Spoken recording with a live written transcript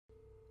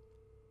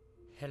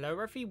Hello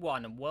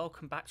everyone and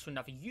welcome back to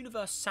another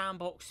Universe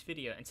Sandbox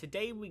video, and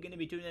today we're going to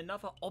be doing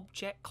another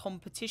object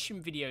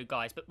competition video,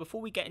 guys. But before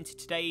we get into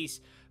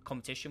today's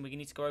competition, we're going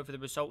to need to go over the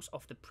results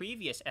of the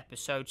previous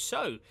episode.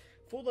 So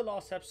for the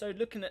last episode,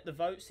 looking at the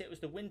votes, it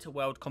was the Winter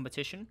World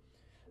competition,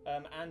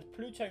 and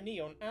Pluto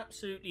Neon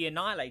absolutely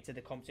annihilated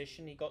the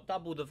competition. He got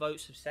double the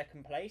votes of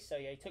second place, so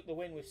yeah, he took the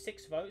win with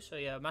 6 votes. So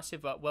yeah,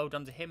 massive well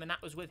done to him, and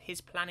that was with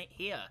his planet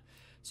here.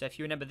 So if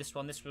you remember this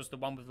one, this was the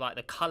one with like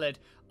the coloured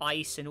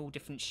ice and all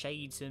different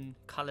shades and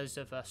colours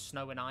of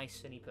snow and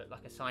ice, and he put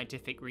like a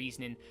scientific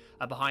reasoning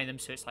behind them,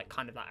 so it's like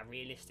kind of like a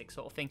realistic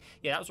sort of thing.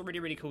 Yeah, that was a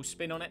really cool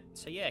spin on it.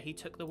 So yeah, he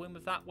took the win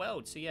with that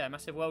world. So yeah,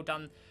 massive well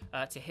done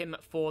to him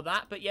for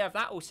that. But yeah, with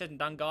that all said and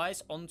done,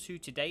 guys, on to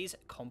today's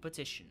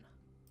competition.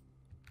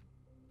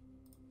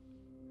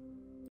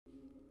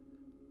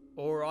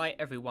 Alright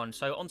everyone,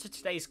 so on to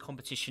today's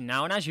competition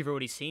now, and as you've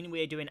already seen,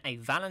 we're doing a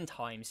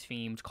Valentine's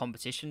themed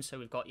competition. So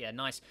we've got, yeah,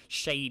 nice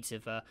shades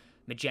of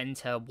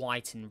magenta,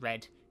 white and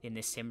red in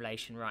this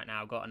simulation right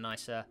now. Got a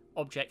nice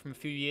object from a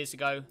few years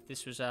ago.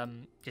 This was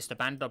just a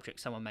banned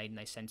object someone made and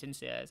they sent in,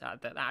 so yeah,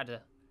 that had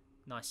a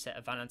nice set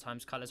of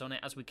Valentine's colours on it,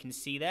 as we can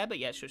see there. But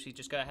yeah, let's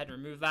just go ahead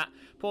and remove that,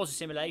 pause the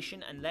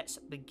simulation, and let's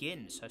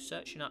begin. So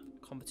searching up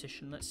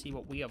competition, let's see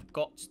what we have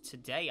got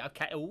today.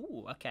 Okay,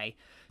 ooh, okay.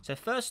 So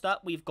first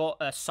up, we've got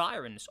a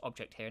Siren's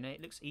object here, and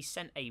it looks he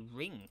sent a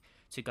ring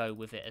to go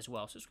with it as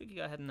well. So let's quickly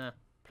go ahead and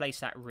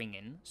place that ring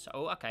in.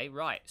 So, okay,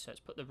 right. So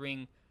let's put the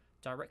ring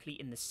directly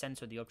in the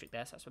centre of the object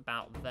there. So that's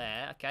about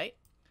there. Okay.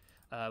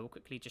 We'll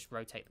quickly just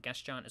rotate the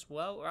gas giant as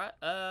well. All right.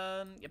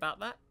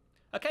 About that.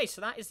 Okay,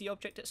 so that is the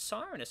object that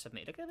Siren has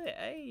submitted. Look at it.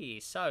 Hey,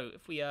 so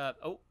if we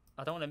oh,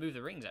 I don't want to move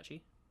the rings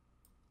actually.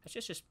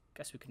 Let's just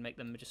guess we can make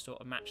them just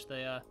sort of match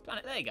the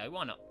planet. There you go.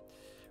 Why not?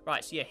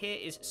 Right, so yeah, here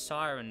is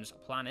Siren's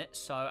planet.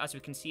 So as we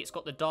can see, it's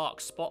got the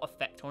dark spot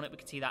effect on it. We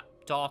can see that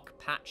dark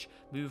patch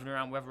moving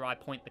around wherever I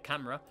point the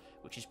camera,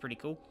 which is pretty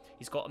cool.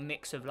 He's got a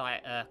mix of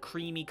like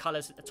creamy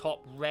colours at the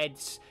top,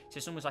 reds. So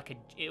it's almost like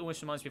it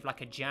almost reminds me of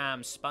like a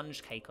jam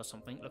sponge cake or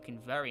something. Looking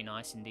very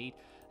nice indeed.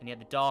 And yeah,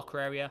 the darker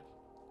area,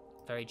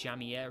 very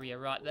jammy area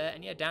right there.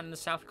 And yeah, down in the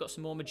south, we've got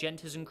some more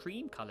magentas and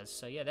cream colours.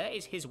 So yeah, there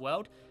is his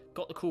world.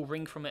 Got the cool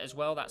ring from it as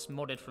well. That's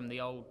modded from the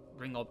old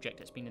ring object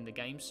that's been in the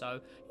game. So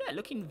yeah,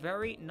 looking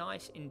very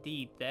nice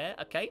indeed there.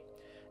 Okay,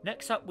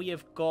 next up we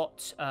have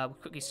got, we'll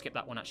quickly skip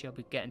that one actually, I'll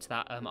be getting to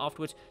that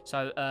afterwards.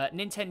 So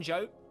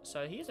Nintendo,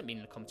 so he hasn't been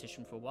in the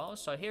competition for a while.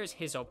 So here is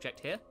his object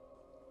here.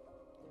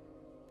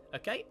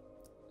 Okay,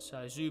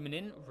 so zooming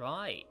in,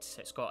 right, so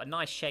it's got a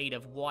nice shade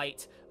of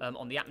white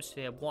on the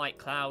atmosphere, white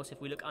clouds.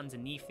 If we look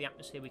underneath the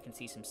atmosphere, we can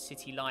see some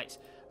city lights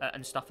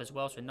and stuff as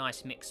well. So a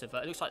nice mix of,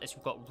 it looks like this,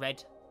 we've got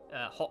red,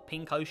 hot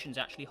pink oceans,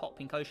 actually, hot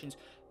pink oceans,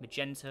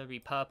 magenta,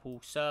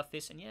 purple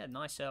surface, and yeah,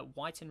 nice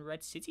white and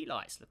red city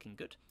lights, looking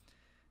good.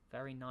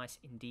 Very nice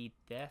indeed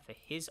there for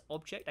his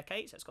object.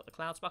 Okay, so it's got the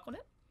clouds back on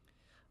it.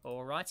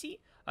 Alrighty,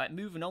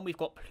 moving on, we've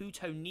got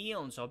Pluto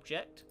Neon's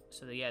object.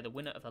 So yeah, the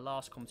winner of the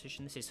last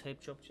competition, this is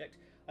his object.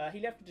 He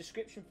left a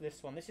description for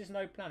this one. This is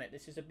no planet,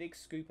 this is a big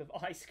scoop of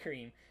ice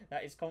cream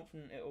that is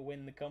confident it will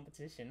win the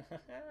competition.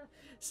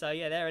 So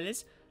yeah, there it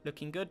is,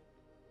 looking good.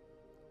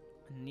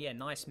 And yeah,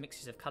 nice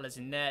mixes of colours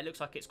in there. It looks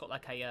like it's got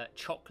like a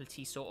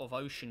chocolatey sort of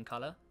ocean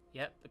colour.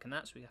 Yep, look at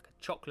that. So we have like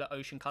a chocolate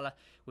ocean colour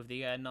with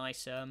the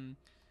nice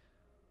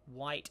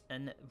white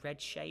and red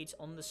shades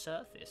on the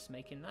surface,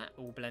 making that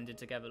all blended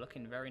together,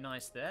 looking very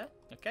nice there.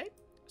 Okay,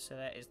 so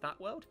there is that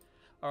world.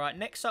 Alright,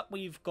 next up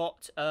we've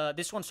got,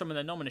 this one's from an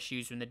anonymous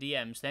user in the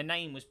DMs. Their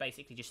name was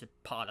basically just a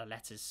part of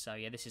letters, so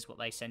yeah, this is what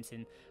they sent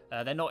in.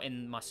 They're not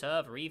in my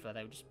server either,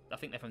 they were just, I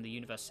think they're from the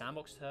Universe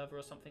Sandbox server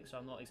or something, so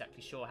I'm not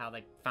exactly sure how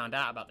they found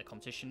out about the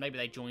competition. Maybe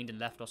they joined and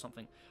left or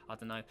something, I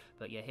don't know.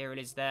 But yeah, here it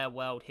is, their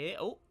world here.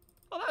 Oh,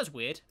 that was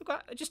weird.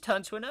 Look, it just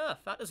turned to an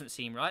Earth. That doesn't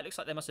seem right. Looks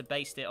like they must have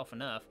based it off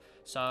an Earth.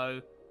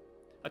 So,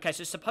 okay,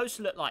 so it's supposed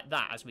to look like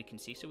that, as we can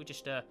see. So we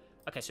just,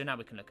 okay, so now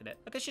we can look at it.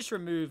 Okay, let's just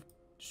remove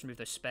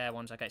those spare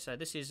ones. Okay, so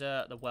this is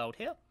the world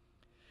here.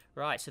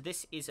 Right, so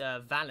this is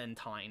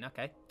Valentine.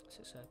 Okay, so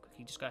let's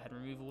quickly just go ahead and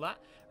remove all that.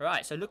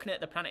 Right, so looking at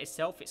the planet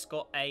itself, it's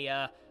got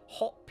a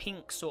hot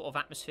pink sort of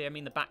atmosphere. I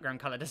mean, the background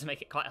colour doesn't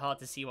make it quite hard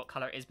to see what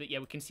colour it is, but yeah,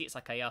 we can see it's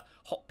like a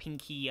hot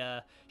pinky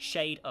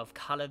shade of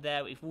colour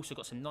there. We've also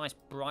got some nice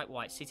bright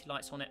white city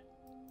lights on it.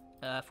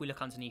 If we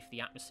look underneath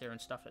the atmosphere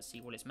and stuff, let's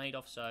see what it's made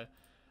of. So,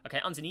 okay,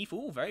 underneath,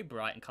 all very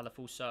bright and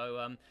colourful.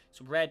 So,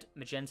 it's red,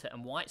 magenta,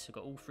 and white. So, we've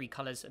got all 3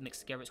 colours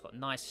mixed together. It's got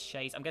nice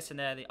shades. I'm guessing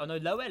they're oh no,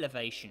 low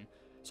elevation.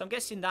 So, I'm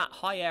guessing that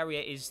high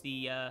area is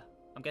the,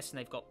 I'm guessing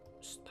they've got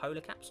polar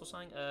caps or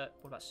something.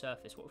 What about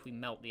surface? What if we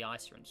melt the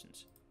ice, for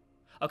instance?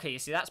 Okay, you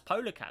see, that's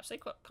polar caps.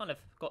 They've kind of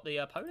got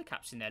the polar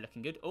caps in there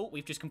looking good. Oh,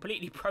 we've just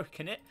completely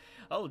broken it.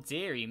 Oh,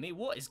 dearie me.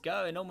 What is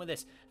going on with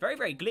this?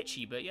 Very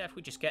glitchy, but yeah, if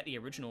we just get the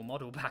original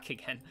model back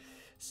again.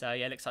 So,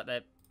 yeah, looks like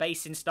they're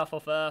basing stuff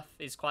off Earth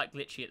is quite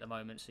glitchy at the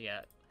moment. So,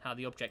 yeah, how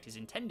the object is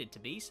intended to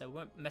be. So, we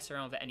won't mess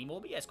around with it anymore.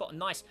 But, yeah, it's got a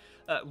nice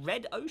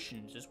red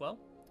oceans as well.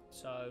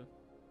 So,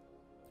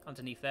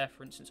 underneath there,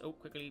 for instance. Oh,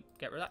 quickly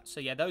get rid of that.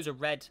 So, yeah, those are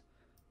red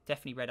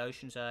Definitely red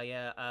oceans.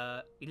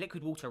 Yeah,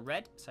 liquid water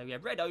red. So yeah,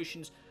 red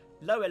oceans.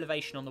 Low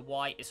elevation on the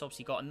white. It's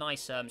obviously got a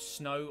nice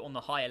snow on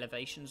the high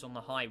elevations, on the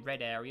high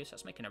red areas.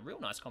 That's making a real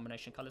nice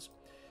combination of colours.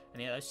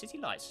 And yeah, those city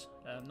lights.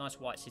 Nice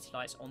white city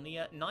lights on the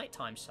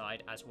nighttime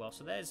side as well.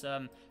 So there's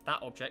that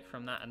object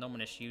from that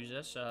anonymous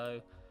user.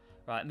 So,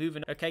 right,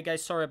 moving. Okay,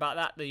 guys, sorry about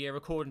that. The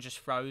recording just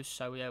froze.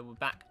 So yeah, we're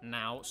back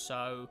now.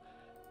 So,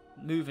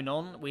 moving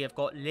on, we have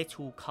got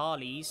Little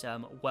Carly's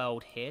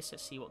world here. So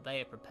let's see what they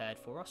have prepared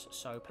for us.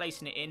 So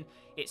placing it in,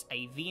 it's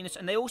a Venus,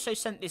 and they also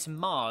sent this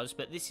Mars,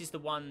 but this is the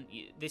one.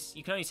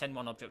 You can only send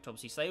one object,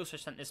 obviously. So they also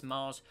sent this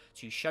Mars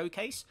to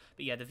showcase.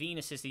 But yeah, the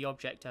Venus is the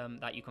object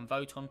that you can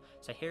vote on.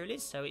 So here it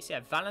is. So it's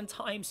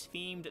Valentine's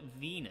themed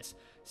Venus.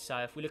 So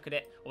if we look at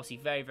it, obviously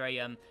very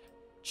very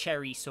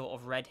cherry sort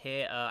of red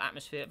here,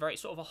 atmosphere, very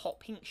sort of a hot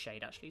pink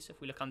shade actually. So if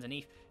we look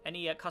underneath,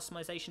 any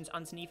customizations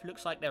underneath,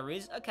 looks like there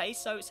is. Okay,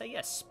 so it's a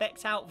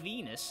specced out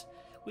Venus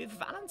with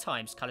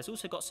Valentine's colours.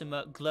 Also got some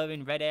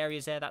glowing red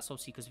areas there. That's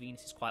obviously because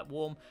Venus is quite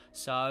warm.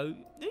 So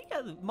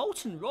yeah, the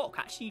molten rock,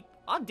 actually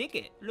I dig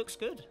it, looks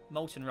good,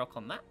 molten rock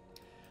on that.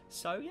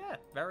 So yeah,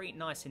 very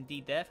nice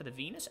indeed there for the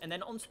Venus. And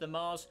then onto the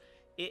Mars.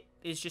 It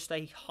is just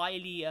a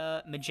highly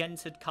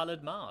magenta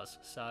coloured Mars.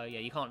 So, yeah,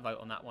 you can't vote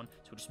on that one.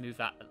 So, we'll just move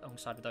that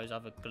alongside with those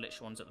other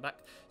glitch ones at the back.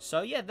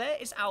 So, yeah, there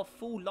is our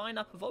full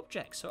lineup of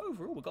objects. So,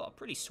 overall, we've got a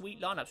pretty sweet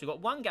lineup. So, we've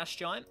got one gas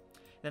giant.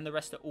 Then the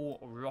rest are all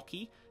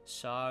rocky.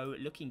 So,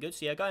 looking good.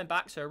 So, yeah, going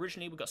back. So,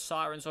 originally, we've got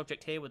Siren's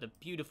object here with the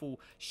beautiful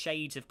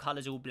shades of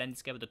colours all blended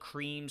together. The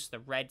creams, the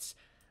reds.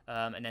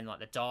 And then, like,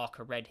 the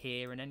darker red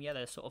here. And then, yeah,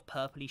 the sort of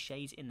purpley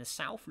shades in the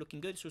south.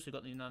 Looking good. It's also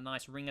got the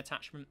nice ring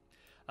attachment.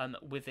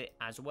 With it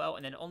as well.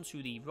 And then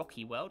onto the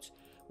rocky worlds,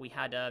 we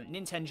had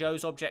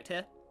Nintendo's object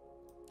here.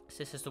 So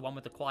this is the one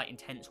with the quite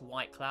intense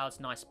white clouds,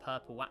 nice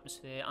purple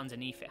atmosphere.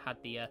 Underneath it had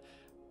the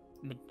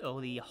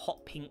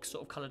hot pink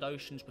sort of coloured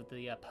oceans with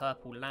the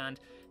purple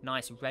land.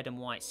 Nice red and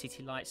white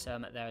city lights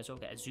there as well.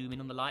 Get a zoom in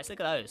on the lights. Look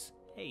at those.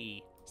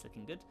 Hey, it's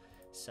looking good.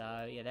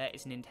 So yeah, there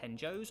is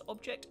Nintendo's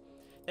object.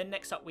 Then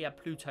next up we have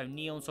Pluto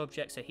Neon's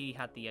object. So he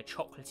had the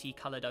chocolatey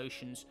coloured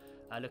oceans.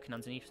 Looking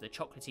underneath the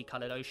chocolatey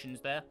coloured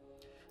oceans there.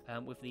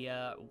 With the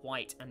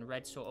white and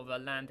red sort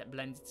of land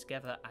blended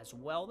together as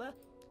well there.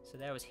 So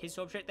there was his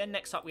object. Then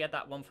next up we had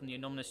that one from the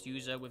anonymous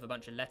user with a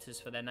bunch of letters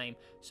for their name.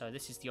 So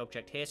this is the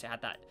object here. So it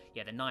had that,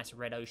 yeah, the nice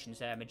red oceans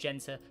there,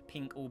 magenta,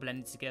 pink, all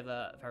blended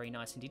together. Very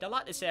nice indeed. I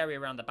like this area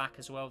around the back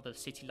as well. The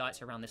city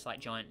lights around this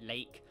like giant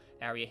lake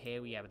area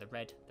here. We have the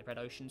red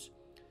oceans.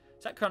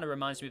 So that kind of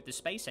reminds me of the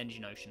Space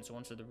Engine oceans. So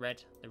onto the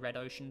red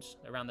oceans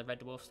around the red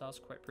dwarf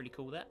stars. Quite pretty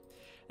cool there.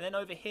 And then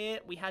over here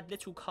we had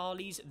Little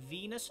Carly's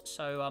Venus.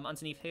 So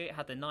underneath here it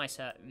had the nice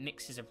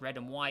mixes of red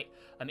and white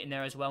in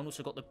there as well, and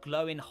also got the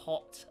glowing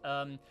hot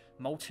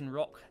molten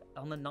rock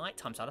on the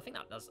nighttime side. I think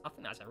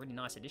that's a really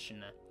nice addition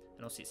there.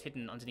 And also it's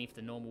hidden underneath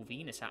the normal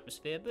Venus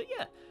atmosphere. But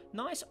yeah,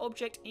 nice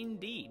object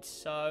indeed.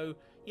 So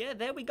yeah,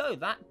 there we go.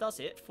 That does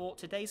it for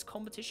today's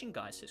competition,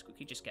 guys. So let's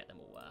quickly just get them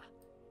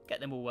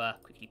all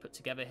quickly put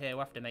together here.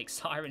 We'll have to make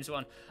Siren's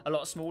one a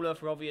lot smaller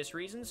for obvious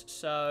reasons.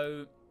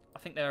 So I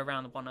think they're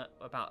around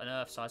about an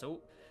Earth size.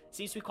 Oh,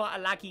 seems to be quite a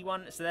laggy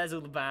one. So there's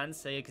all the bands.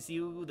 So you can see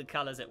all the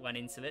colours that went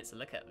into it. So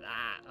look at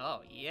that.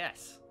 Oh,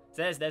 yes.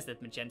 So there's the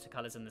magenta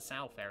colours in the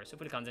south area. So if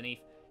we look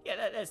underneath,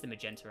 yeah, there's the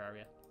magenta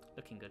area.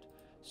 Looking good.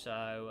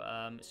 So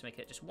let's make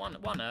it just one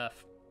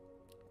Earth.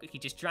 Quickly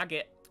just drag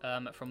it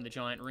from the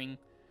giant ring.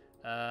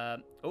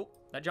 Oh,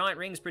 that giant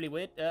ring's pretty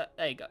weird. There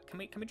you go. Can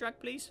we drag,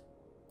 please?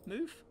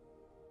 Move.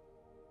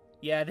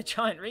 Yeah, the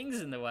giant ring's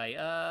in the way.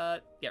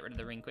 Get rid of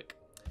the ring quick.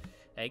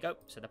 There you go.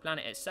 So the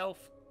planet itself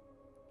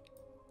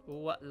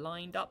all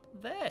lined up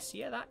there. So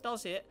yeah, that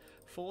does it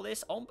for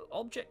this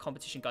object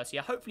competition, guys. So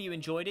yeah, hopefully you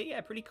enjoyed it.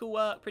 Yeah, pretty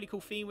cool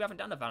theme. We haven't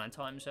done a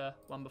Valentine's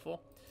one before.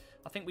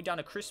 I think we done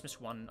a Christmas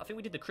one. I think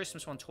we did the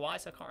Christmas one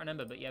twice. I can't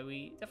remember, but yeah,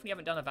 we definitely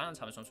haven't done a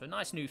Valentine's one. So a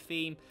nice new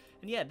theme.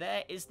 And yeah,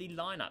 there is the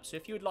lineup. So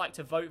if you would like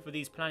to vote for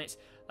these planets,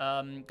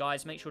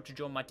 guys, make sure to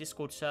join my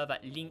Discord server.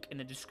 Link in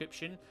the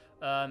description.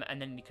 And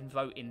then you can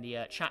vote in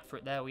the chat for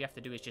it there. All you have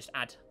to do is just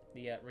add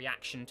the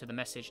reaction to the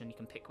message, and you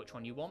can pick which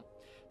one you want.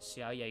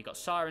 So yeah, you got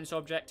Siren's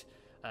object,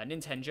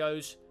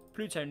 Nintendo's,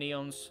 Pluto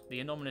Neon's,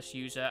 the anonymous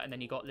user, and then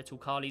you got Little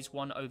Carly's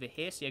one over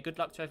here. So yeah, good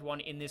luck to everyone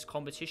in this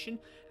competition.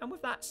 And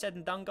with that said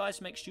and done,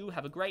 guys, make sure you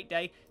have a great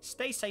day.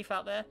 Stay safe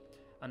out there,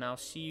 and I'll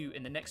see you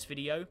in the next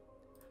video.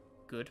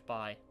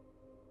 Goodbye.